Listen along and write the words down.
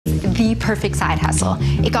the perfect side hustle.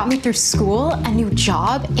 It got me through school, a new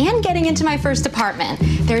job, and getting into my first apartment.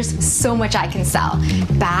 There's so much I can sell.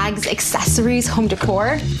 Bags, accessories, home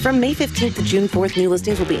decor. From May 15th to June 4th, new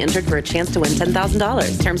listings will be entered for a chance to win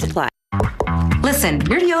 $10,000. Terms apply. Listen,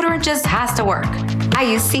 your deodorant just has to work. I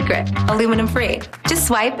use Secret, aluminum free. Just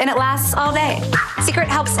swipe and it lasts all day. Secret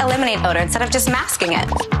helps eliminate odor instead of just masking it.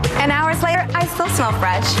 And hours later, I still smell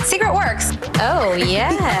fresh. Secret works. Oh,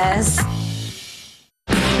 yes.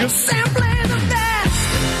 You're simply the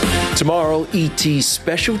best. Tomorrow, ET's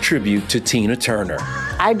special tribute to Tina Turner.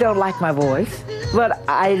 I don't like my voice, but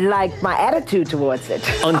I like my attitude towards it.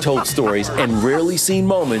 Untold stories and rarely seen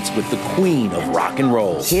moments with the queen of rock and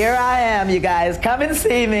roll. Here I am, you guys. Come and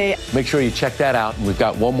see me. Make sure you check that out, and we've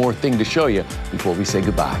got one more thing to show you before we say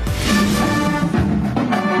goodbye.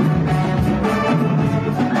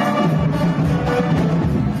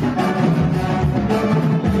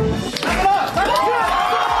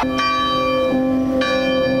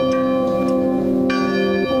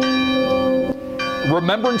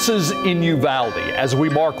 Remembrances in Uvalde as we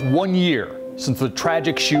mark 1 year since the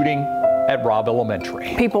tragic shooting at Robb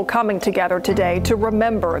Elementary. People coming together today to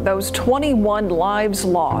remember those 21 lives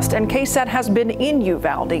lost, and KSAT has been in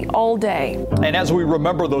Uvalde all day. And as we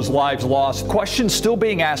remember those lives lost, questions still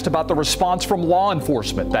being asked about the response from law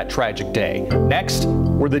enforcement that tragic day. Next,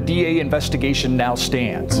 where the DA investigation now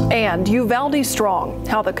stands. And Uvalde Strong,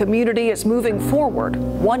 how the community is moving forward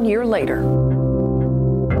 1 year later.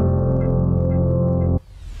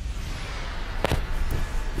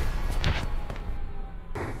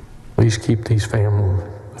 Please keep these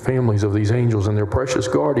families of these angels and their precious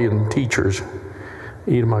guardian teachers,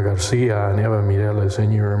 Irma Garcia and Eva Mireles,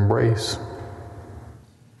 in your embrace.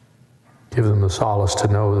 Give them the solace to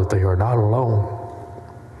know that they are not alone.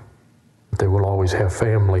 They will always have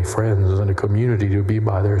family, friends, and a community to be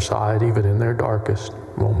by their side, even in their darkest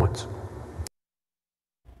moments.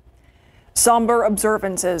 Somber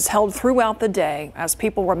observances held throughout the day as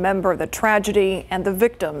people remember the tragedy and the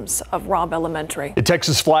victims of Robb Elementary. The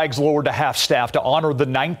Texas flags lowered to half-staff to honor the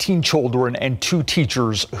 19 children and 2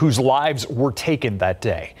 teachers whose lives were taken that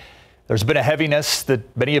day. There's been a heaviness that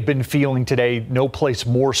many have been feeling today, no place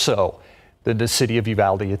more so than the city of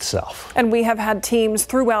Uvalde itself. And we have had teams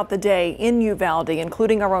throughout the day in Uvalde,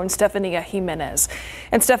 including our own Stefania Jimenez.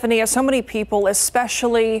 And Stefania, so many people,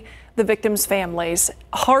 especially the victims' families,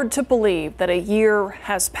 hard to believe that a year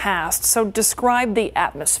has passed. So describe the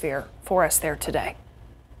atmosphere for us there today.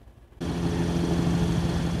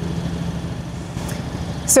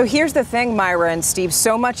 So here's the thing, Myra and Steve,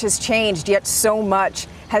 so much has changed, yet so much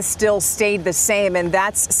has still stayed the same. And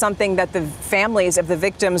that's something that the families of the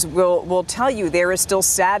victims will tell you. There is still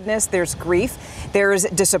sadness, there's grief, there's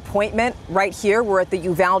disappointment. Right here, we're at the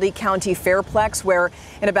Uvalde County Fairplex, where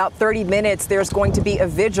in about 30 minutes, there's going to be a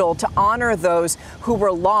vigil to honor those who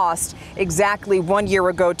were lost exactly 1 year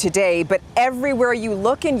ago today. But everywhere you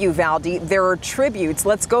look in Uvalde, there are tributes.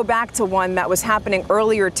 Let's go back to one that was happening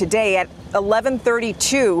earlier today at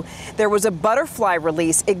 11:32, there was a butterfly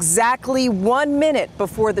release exactly 1 minute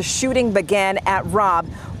before the shooting began at Robb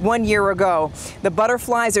 1 year ago. The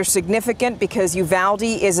butterflies are significant because Uvalde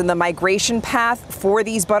is in the migration path for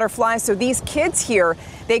these butterflies. So these kids here,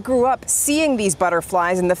 they grew up seeing these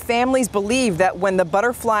butterflies, and the families believe that when the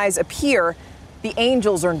butterflies appear, the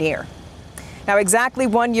angels are near. Now, exactly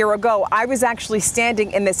 1 year ago, I was actually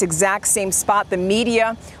standing in this exact same spot. The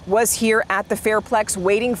media was here at the Fairplex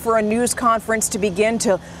waiting for a news conference to begin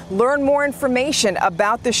to learn more information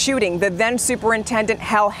about the shooting. The then Superintendent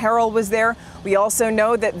Hal Harrell was there. We also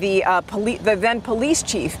know that the then police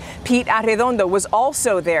chief, Pete Arredondo, was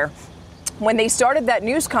also there. When they started that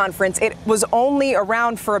news conference, it was only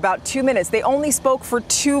around for about 2 minutes. They only spoke for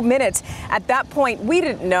 2 minutes. At that point, we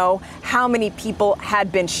didn't know how many people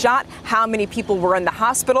had been shot, how many people were in the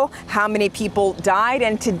hospital, how many people died.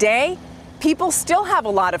 And today, people still have a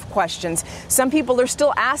lot of questions. Some people are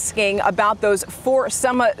still asking about those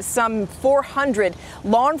some 400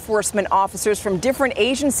 law enforcement officers from different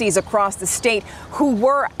agencies across the state who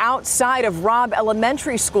were outside of Robb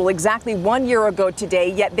Elementary School exactly 1 year ago today,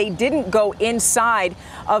 yet they didn't go inside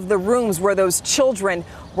of the rooms where those children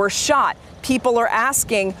were shot. People are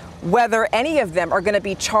asking whether any of them are going to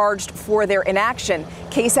be charged for their inaction.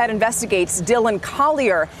 KSAT Investigates Dylan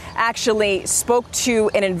Collier actually spoke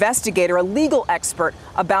to an investigator, a legal expert,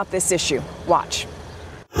 about this issue. Watch.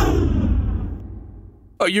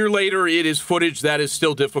 A year later, it is footage that is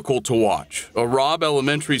still difficult to watch. A Robb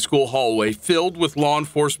Elementary School hallway filled with law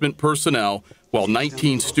enforcement personnel, while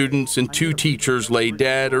 19 students and 2 teachers lay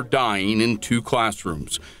dead or dying in 2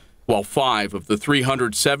 classrooms. While 5 of the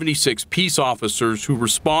 376 peace officers who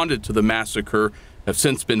responded to the massacre have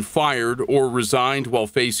since been fired or resigned while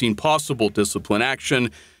facing possible discipline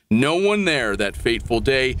action. No one there that fateful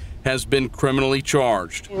day has been criminally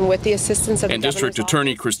charged. With the assistance of and District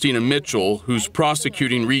Attorney Christina Mitchell, whose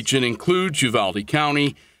prosecuting region includes Uvalde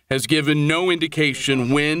County, has given no indication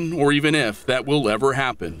when or even if that will ever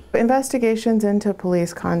happen. Investigations into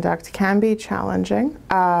police conduct can be challenging,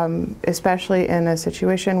 especially in a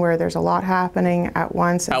situation where there's a lot happening at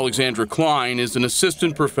once. Alexandra Klein is an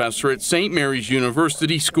assistant professor at St. Mary's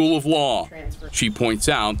University School of Law. She points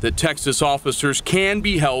out that Texas officers can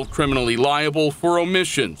be held criminally liable for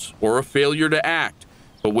omissions or a failure to act,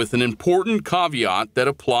 but with an important caveat that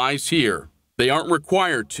applies here. They aren't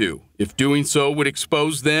required to, if doing so would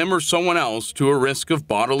expose them or someone else to a risk of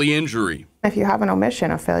bodily injury. If you have an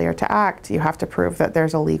omission, a failure to act, you have to prove that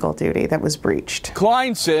there's a legal duty that was breached.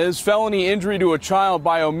 Klein says felony injury to a child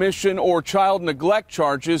by omission or child neglect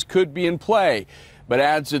charges could be in play, but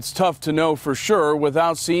adds it's tough to know for sure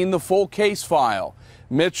without seeing the full case file.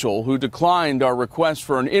 Mitchell, who declined our request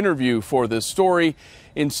for an interview for this story,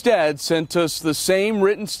 instead sent us the same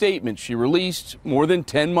written statement she released more than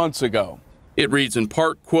 10 months ago. It reads in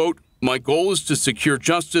part, quote, "My goal is to secure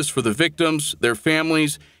justice for the victims, their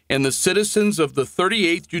families, and the citizens of the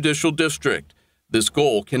 38th Judicial District. This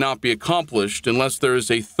goal cannot be accomplished unless there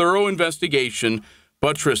is a thorough investigation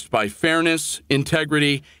buttressed by fairness,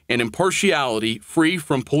 integrity, and impartiality free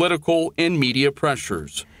from political and media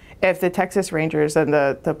pressures." If the Texas Rangers and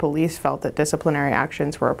the police felt that disciplinary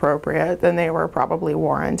actions were appropriate, then they were probably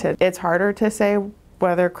warranted. It's harder to say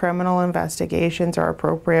whether criminal investigations are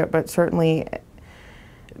appropriate, but certainly,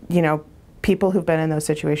 you know, people who've been in those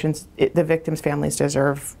situations, the victims' families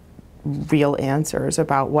deserve real answers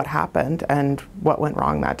about what happened and what went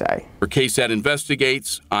wrong that day. For KSAT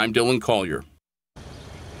Investigates, I'm Dylan Collier.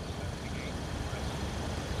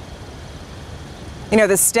 You know,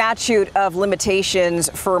 the statute of limitations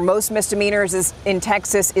for most misdemeanors in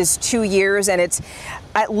Texas is 2 years, and it's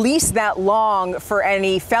at least that long for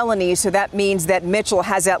any felonies. So that means that Mitchell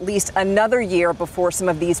has at least another year before some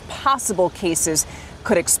of these possible cases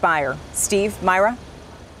could expire. Steve, Myra?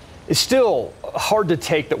 It's still hard to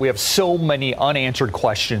take that we have so many unanswered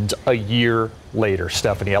questions a year later,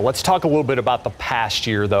 Stephanie. Let's talk a little bit about the past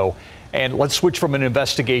year, though, and let's switch from an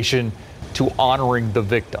investigation to honoring the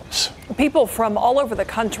victims. People from all over the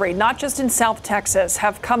country, not just in South Texas,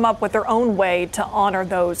 have come up with their own way to honor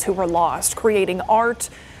those who were lost, creating art,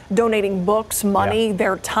 donating books, money,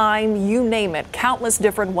 their time, you name it, countless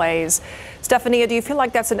different ways. Stephanie, do you feel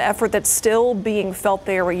like that's an effort that's still being felt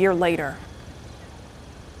there a year later?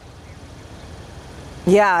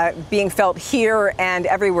 Yeah, being felt here and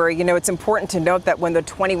everywhere. You know, it's important to note that when the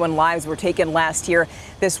 21 lives were taken last year,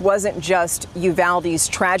 this wasn't just Uvalde's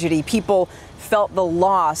tragedy. People felt the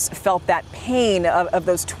loss, felt that pain of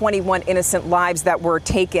those 21 innocent lives that were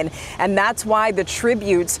taken. And that's why the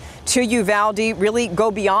tributes to Uvalde really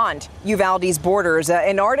go beyond Uvalde's borders.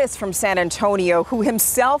 An artist from San Antonio who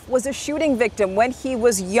himself was a shooting victim when he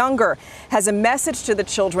was younger has a message to the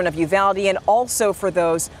children of Uvalde and also for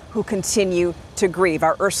those who continue to grieve.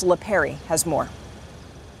 Our Ursula Perry has more.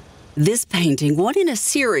 This painting, one in a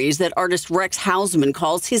series that artist Rex Hausman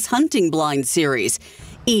calls his Hunting Blind series.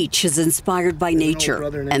 Each is inspired by nature,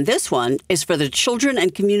 and this one is for the children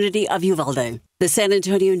and community of Uvalde. The San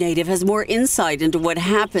Antonio native has more insight into what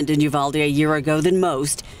happened in Uvalde a year ago than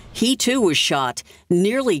most. He too was shot,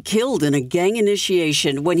 nearly killed in a gang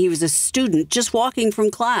initiation when he was a student just walking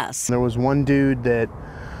from class. There was one dude that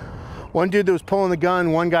was pulling the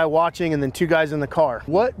gun, one guy watching, and then two guys in the car.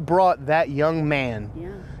 What brought that young man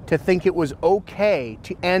to think it was okay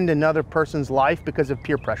to end another person's life because of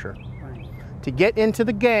peer pressure? To get into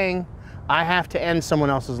the gang, I have to end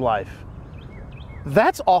someone else's life.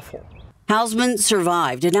 That's awful. Hausman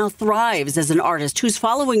survived and now thrives as an artist whose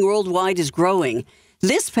following worldwide is growing.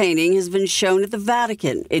 This painting has been shown at the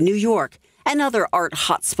Vatican, in New York, and other art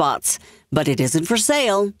hotspots. But it isn't for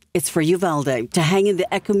sale. It's for Uvalde to hang in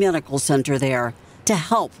the ecumenical center there to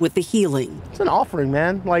help with the healing. It's an offering,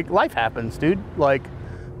 man. Like, life happens, dude. Like,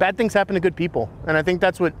 bad things happen to good people. And I think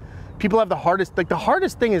that's what people have the hardest, the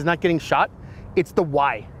hardest thing is not getting shot. It's the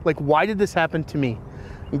why. Like, why did this happen to me?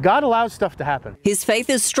 God allows stuff to happen. His faith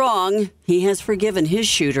is strong. He has forgiven his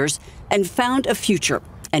shooters and found a future.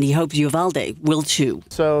 And he hopes Uvalde will too.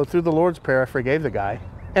 So through the Lord's Prayer, I forgave the guy.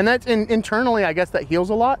 And that's internally, I guess that heals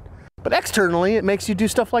a lot. But externally, it makes you do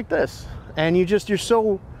stuff like this. And you're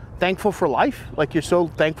so thankful for life. Like, you're so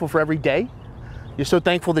thankful for every day You're so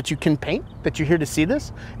thankful that you can paint, that you're here to see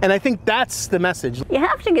this. And I think that's the message. You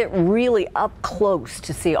have to get really up close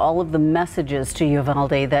to see all of the messages to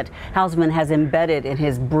Uvalde that Hausman has embedded in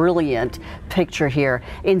his brilliant picture here.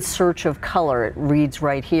 In search of color, it reads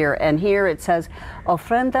right here. And here it says,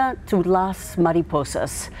 Ofrenda to las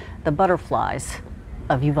mariposas, the butterflies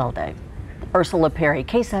of Uvalde. Ursula Perry,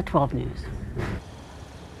 KSAT 12 News.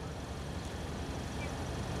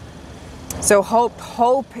 So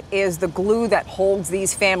hope is the glue that holds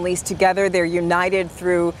these families together. They're united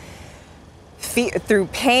through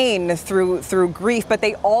pain, through grief, but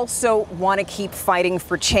they also want to keep fighting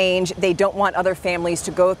for change. They don't want other families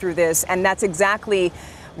to go through this, and that's exactly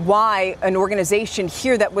why an organization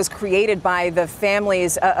here that was created by the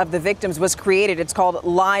families of the victims was created. It's called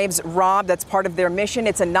Lives Robbed. That's part of their mission.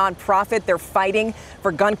 It's a nonprofit. They're fighting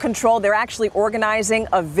for gun control. They're actually organizing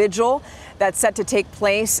a vigil that's set to take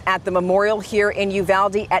place at the memorial here in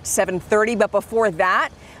Uvalde at 7:30. But before that,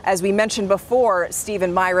 as we mentioned before, Steve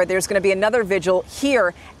and Myra, there's going to be another vigil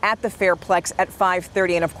here at the Fairplex at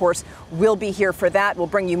 5:30. And of course, we'll be here for that. We'll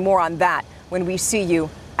bring you more on that when we see you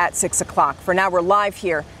at 6 o'clock. For now, we're live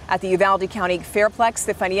here at the Uvalde County Fairplex.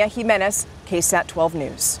 Stefania Jimenez, KSAT 12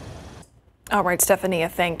 News. All right, Stefania,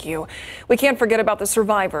 thank you. We can't forget about the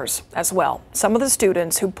survivors as well. Some of the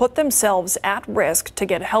students who put themselves at risk to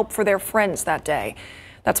get help for their friends that day.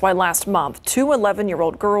 That's why last month, 2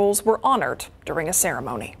 11-year-old girls were honored during a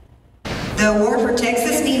ceremony. The award for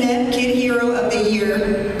Texas Nina Kid Hero of the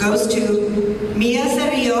Year goes to Mia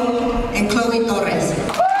Cerrillo and Chloe Torres.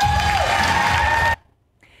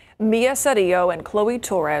 Mia Cerrillo and Chloe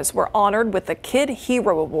Torres were honored with the Kid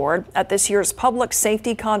Hero Award at this year's Public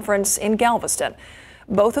Safety Conference in Galveston.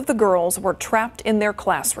 Both of the girls were trapped in their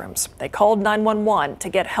classrooms. They called 911 to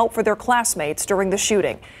get help for their classmates during the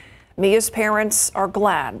shooting. Mia's parents are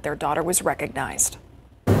glad their daughter was recognized.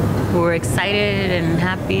 We're excited and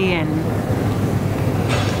happy and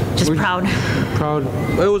just proud. Proud.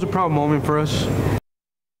 It was a proud moment for us.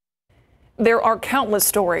 There are countless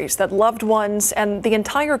stories that loved ones and the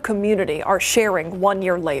entire community are sharing 1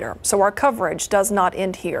 year later. So our coverage does not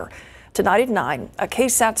end here. Tonight at 9, a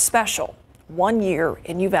KSAT special, 1 year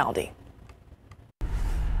in Uvalde.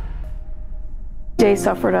 Jay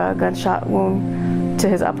suffered a gunshot wound to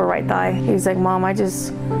his upper right thigh. He's like, Mom, I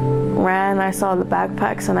just ran. I saw the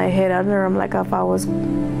backpacks and I hid under him like if I was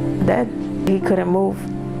dead. He couldn't move.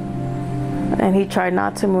 And he tried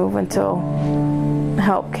not to move until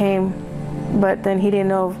help came. But then he didn't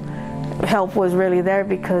know if help was really there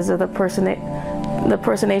because of the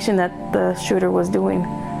personation that the shooter was doing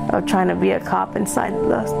of trying to be a cop inside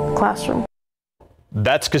the classroom.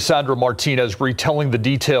 That's Cassandra Martinez retelling the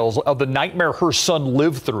details of the nightmare her son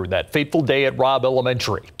lived through that fateful day at Robb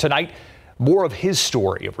Elementary. Tonight, more of his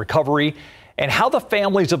story of recovery and how the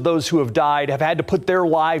families of those who have died have had to put their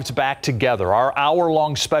lives back together. Our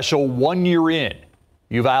hour-long special, 1 year in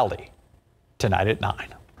Uvalde, tonight at 9.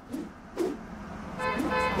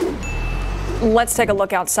 Let's take a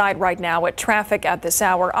look outside right now at traffic at this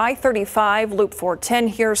hour. I-35 Loop 410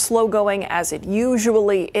 here, slow going as it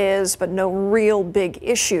usually is, but no real big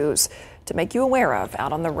issues to make you aware of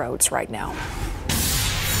out on the roads right now.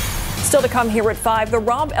 Still to come here at 5, the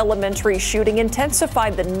Robb Elementary shooting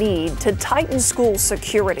intensified the need to tighten school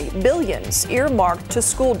security. Billions earmarked to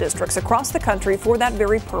school districts across the country for that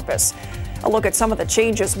very purpose. A look at some of the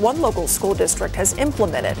changes one local school district has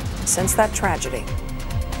implemented since that tragedy.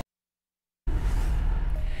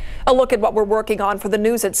 A look at what we're working on for the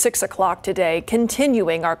news at 6 o'clock today,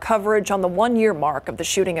 continuing our coverage on the 1 year mark of the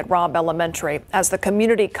shooting at Robb Elementary. As the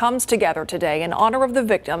community comes together today in honor of the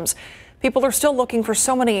victims, people are still looking for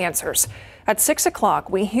so many answers. At 6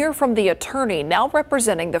 o'clock, we hear from the attorney now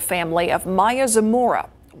representing the family of Maya Zamora,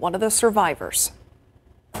 one of the survivors.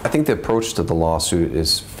 I think the approach to the lawsuit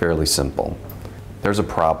is fairly simple. There's a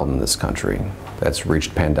problem in this country that's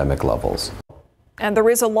reached pandemic levels. And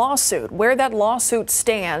there is a lawsuit, where that lawsuit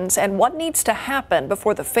stands and what needs to happen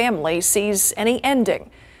before the family sees any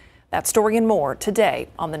ending. That story and more today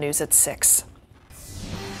on the news at 6.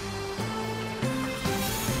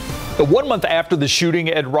 The 1 month after the shooting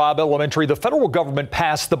at Robb Elementary, the federal government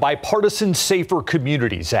passed the Bipartisan Safer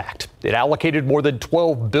Communities Act. It allocated more than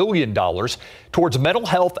 $12 billion towards mental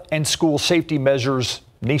health and school safety measures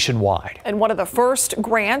nationwide. And one of the first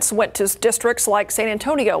grants went to districts like San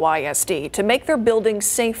Antonio ISD to make their buildings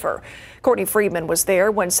safer. Courtney Friedman was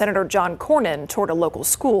there when Senator John Cornyn toured a local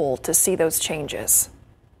school to see those changes.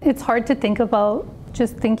 It's hard to think about,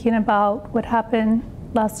 just thinking about what happened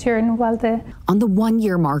last year in Uvalde. On the 1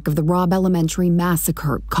 year mark of the Robb Elementary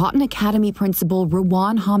massacre, Cotton Academy principal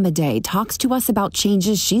Rowan Hamadeh talks to us about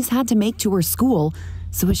changes she's had to make to her school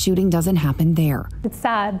so a shooting doesn't happen there. It's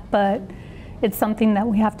sad, but it's something that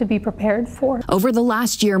we have to be prepared for. Over the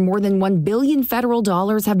last year, more than $1 billion federal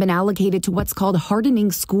dollars have been allocated to what's called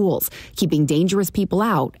hardening schools, keeping dangerous people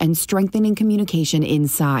out and strengthening communication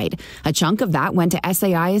inside. A chunk of that went to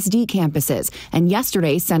SAISD campuses, and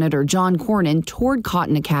yesterday, Senator John Cornyn toured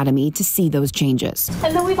Cotton Academy to see those changes.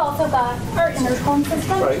 And then we've also got our intercom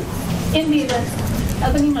system in the event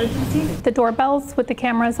of an emergency. The doorbells with the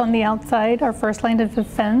cameras on the outside, our first line of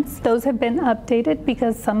defense, those have been updated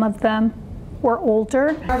because some of them were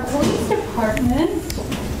older. Our police department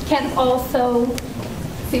can also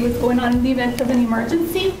see what's going on in the event of an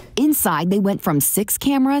emergency. Inside, they went from 6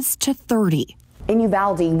 cameras to 30. In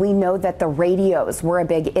Uvalde, we know that the radios were a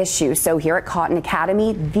big issue. So here at Cotton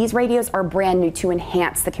Academy, these radios are brand new to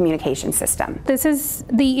enhance the communication system. This is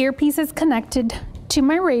the earpiece is connected to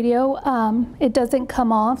my radio. It doesn't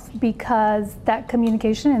come off because that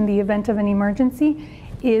communication in the event of an emergency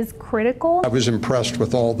is critical. I was impressed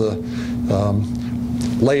with all the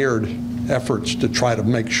layered efforts to try to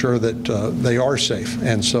make sure that they are safe.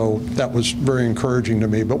 And so that was very encouraging to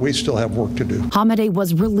me, but we still have work to do. Hamadeh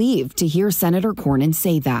was relieved to hear Senator Cornyn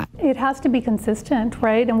say that. It has to be consistent,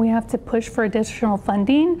 right? And we have to push for additional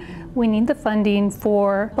funding. We need the funding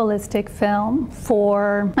for ballistic film,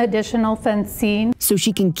 for additional fencing. So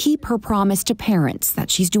she can keep her promise to parents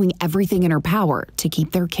that she's doing everything in her power to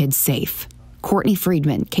keep their kids safe. Courtney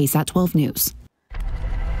Friedman, KSAT 12 News.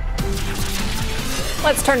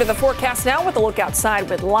 Let's turn to the forecast now with a look outside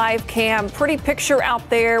with live cam. Pretty picture out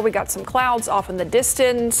there. We got some clouds off in the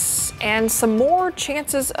distance and some more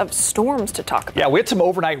chances of storms to talk about. Yeah, we had some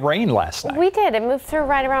overnight rain last night. We did. It moved through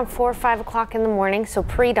right around 4 or 5 o'clock in the morning, so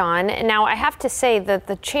pre-dawn. Now, I have to say that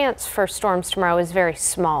the chance for storms tomorrow is very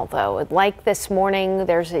small, though. Like this morning,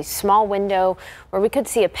 there's a small window where we could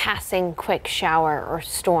see a passing quick shower or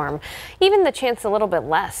storm. Even the chance a little bit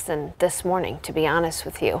less than this morning, to be honest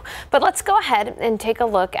with you. But let's go ahead and take a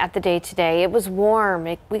look at the day today. It was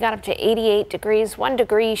warm. We got up to 88 degrees, 1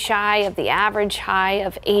 degree shy of the average high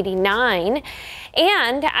of 89.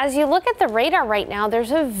 And as you look at the radar right now,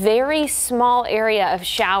 there's a very small area of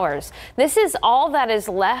showers. This is all that is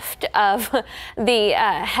left of the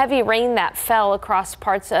heavy rain that fell across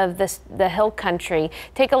parts of the hill country.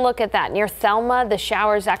 Take a look at that. Near Thelma, the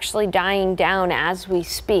showers actually dying down as we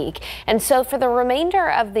speak. And so for the remainder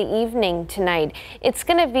of the evening tonight, it's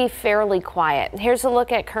going to be fairly quiet. Here's a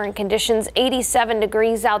look at current conditions. 87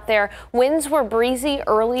 degrees out there. Winds were breezy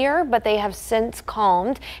earlier, but they have since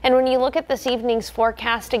calmed. And when you look at this evening's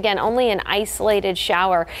forecast, again, only an isolated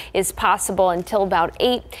shower is possible until about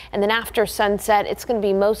 8. And then after sunset, it's going to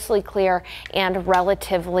be mostly clear and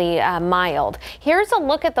relatively mild. Here's a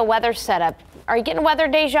look at the weather setup. Are you getting weather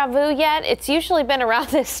deja vu yet? It's usually been around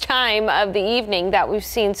this time of the evening that we've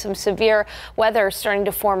seen some severe weather starting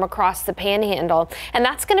to form across the panhandle. And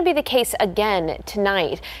that's going to be the case again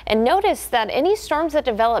tonight. And notice that any storms that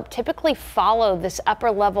develop typically follow this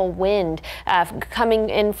upper level wind coming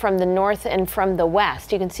in from the north and from the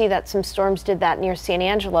west. You can see that some storms did that near San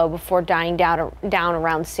Angelo before dying down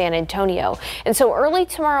around San Antonio. And so early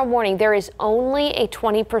tomorrow morning, there is only a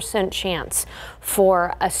 20% chance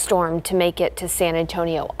for a storm to make it to San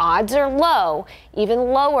Antonio. Odds are low,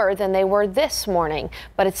 even lower than they were this morning,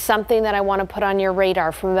 but it's something that I want to put on your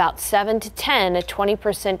radar. From about 7 to 10, a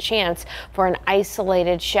 20% chance for an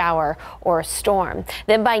isolated shower or a storm.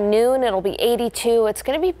 Then by noon, it'll be 82. It's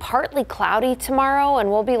going to be partly cloudy tomorrow, and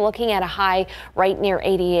we'll be looking at a high right near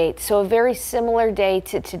 88. So a very similar day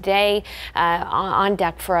to today on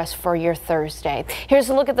deck for us for your Thursday. Here's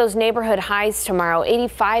a look at those neighborhood highs tomorrow.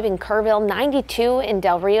 85 in Kerrville, 92 in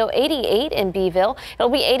Del Rio, 88 in Beeville. It'll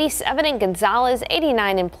be 87 in Gonzales,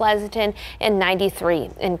 89 in Pleasanton, and 93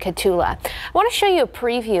 in Cotulla. I want to show you a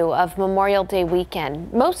preview of Memorial Day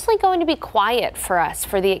weekend. Mostly going to be quiet for us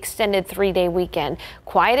for the extended 3-day weekend.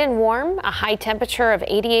 Quiet and warm, a high temperature of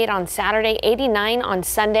 88 on Saturday, 89 on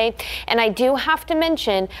Sunday. And I do have to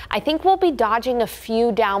mention, I think we'll be dodging a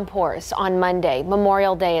few downpours on Monday,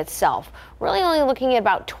 Memorial Day itself. Really only looking at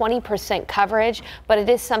about 20% coverage, but it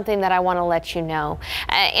is something that I want to let you know.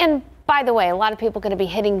 And by the way, a lot of people are going to be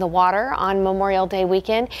hitting the water on Memorial Day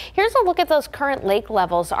weekend. Here's a look at those current lake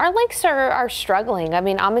levels. Our lakes are struggling. I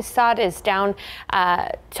mean, Amistad is down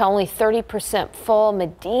to only 30% full.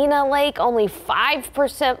 Medina Lake, only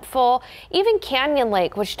 5% full. Even Canyon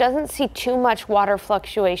Lake, which doesn't see too much water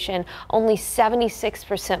fluctuation, only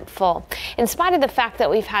 76% full. In spite of the fact that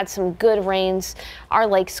we've had some good rains, our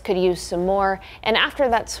lakes could use some more. And after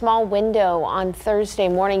that small window on Thursday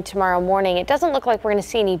morning, tomorrow morning, it doesn't look like we're going to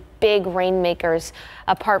see any big rainmakers,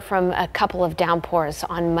 apart from a couple of downpours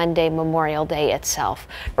on Monday, Memorial Day itself.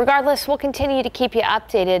 Regardless, we'll continue to keep you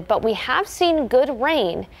updated, but we have seen good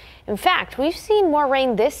rain. In fact, we've seen more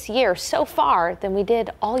rain this year so far than we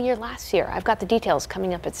did all year last year. I've got the details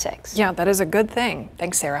coming up at 6. Yeah, that is a good thing.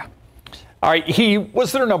 Thanks, Sarah. All right, he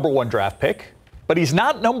was their #1 draft pick, but he's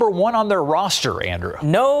not #1 on their roster, Andrew.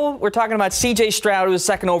 No, we're talking about C.J. Stroud, who was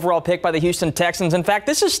second overall pick by the Houston Texans. In fact,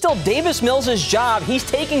 this is still Davis Mills' job. He's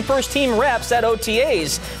taking first-team reps at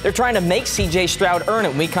OTAs. They're trying to make C.J. Stroud earn it.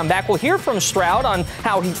 When we come back, we'll hear from Stroud on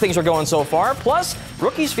how things are going so far. Plus,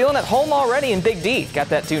 rookies feeling at home already in Big D. Got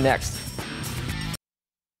that, too, next.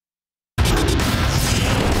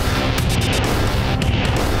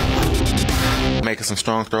 Making some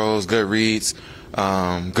strong throws, good reads,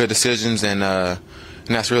 good decisions, and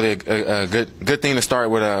that's really a good thing to start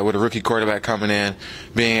with a rookie quarterback coming in,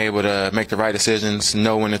 being able to make the right decisions,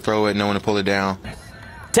 know when to throw it, know when to pull it down.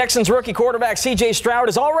 Texans rookie quarterback C.J. Stroud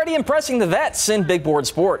is already impressing the vets in Big Board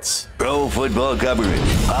Sports. Pro football coverage,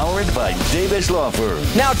 powered by Davis Law Firm.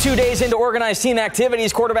 Now 2 days into organized team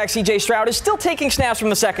activities, quarterback C.J. Stroud is still taking snaps from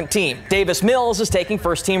the second team. Davis Mills is taking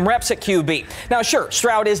first-team reps at QB. Now, sure,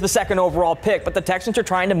 Stroud is the second overall pick, but the Texans are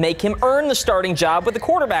trying to make him earn the starting job with the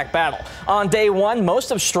quarterback battle. On day one, most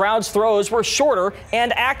of Stroud's throws were shorter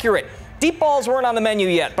and accurate. Deep balls weren't on the menu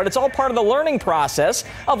yet, but it's all part of the learning process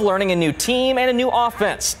of learning a new team and a new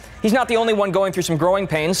offense. He's not the only one going through some growing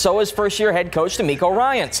pains, so is first-year head coach D'Amico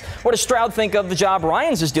Ryans. What does Stroud think of the job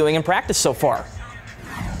Ryans is doing in practice so far?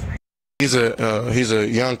 He's a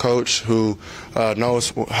young coach who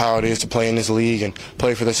knows how it is to play in this league and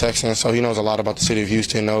play for the Texans. So he knows a lot about the city of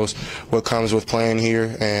Houston, knows what comes with playing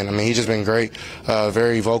here. And I mean, he's just been great,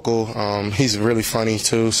 very vocal. He's really funny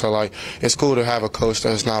too. So like, it's cool to have a coach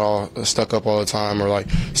that's not all stuck up all the time or like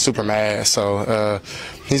super mad. So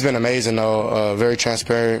he's been amazing though. Very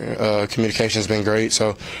transparent. Communication's been great.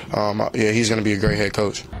 So yeah, he's going to be a great head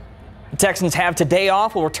coach. The Texans have today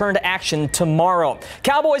off, will return to action tomorrow.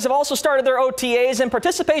 Cowboys have also started their OTAs, and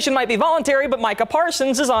participation might be voluntary, but Micah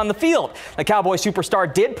Parsons is on the field. The Cowboy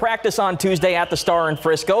superstar did practice on Tuesday at the Star in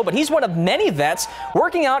Frisco, but he's one of many vets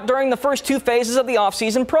working out during the first 2 phases of the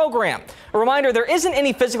offseason program. A reminder, there isn't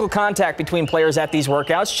any physical contact between players at these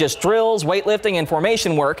workouts, just drills, weightlifting, and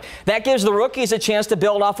formation work. That gives the rookies a chance to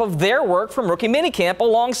build off of their work from rookie minicamp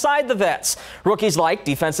alongside the vets. Rookies like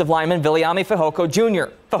defensive lineman Viliami Fehoko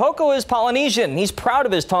Jr. Fehoko is Polynesian. He's proud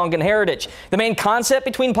of his Tongan heritage. The main concept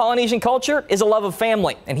between Polynesian culture is a love of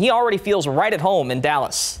family, and he already feels right at home in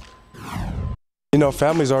Dallas. You know,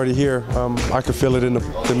 family's already here. I can feel it in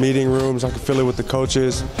the meeting rooms. I can feel it with the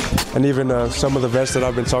coaches, and even some of the vets that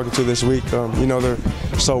I've been talking to this week. You know, they're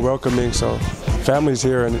so welcoming. So family's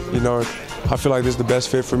here, and you know, I feel like this is the best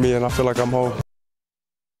fit for me, and I feel like I'm home.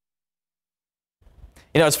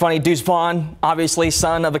 You know, it's funny, Deuce Vaughn, obviously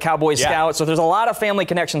son of a Cowboys scout, so there's a lot of family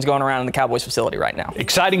connections going around in the Cowboys facility right now.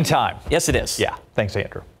 Exciting time. Yes, it is. Yeah. Thanks,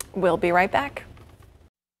 Andrew. We'll be right back.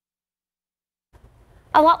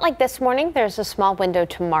 A lot like this morning, there's a small window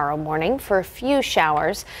tomorrow morning for a few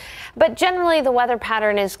showers, but generally the weather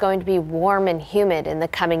pattern is going to be warm and humid in the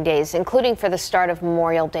coming days, including for the start of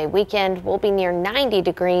Memorial Day weekend. We'll be near 90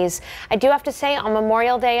 degrees. I do have to say, on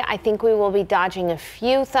Memorial Day, I think we will be dodging a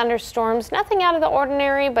few thunderstorms. Nothing out of the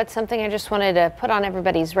ordinary, but something I just wanted to put on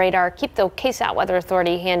everybody's radar. Keep the KSAT Weather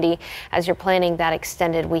Authority handy as you're planning that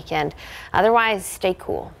extended weekend. Otherwise, stay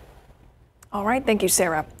cool. All right. Thank you,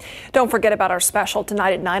 Sarah. Don't forget about our special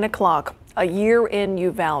tonight at 9 o'clock. A year in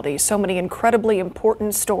Uvalde. So many incredibly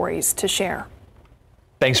important stories to share.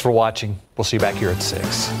 Thanks for watching. We'll see you back here at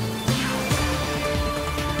 6.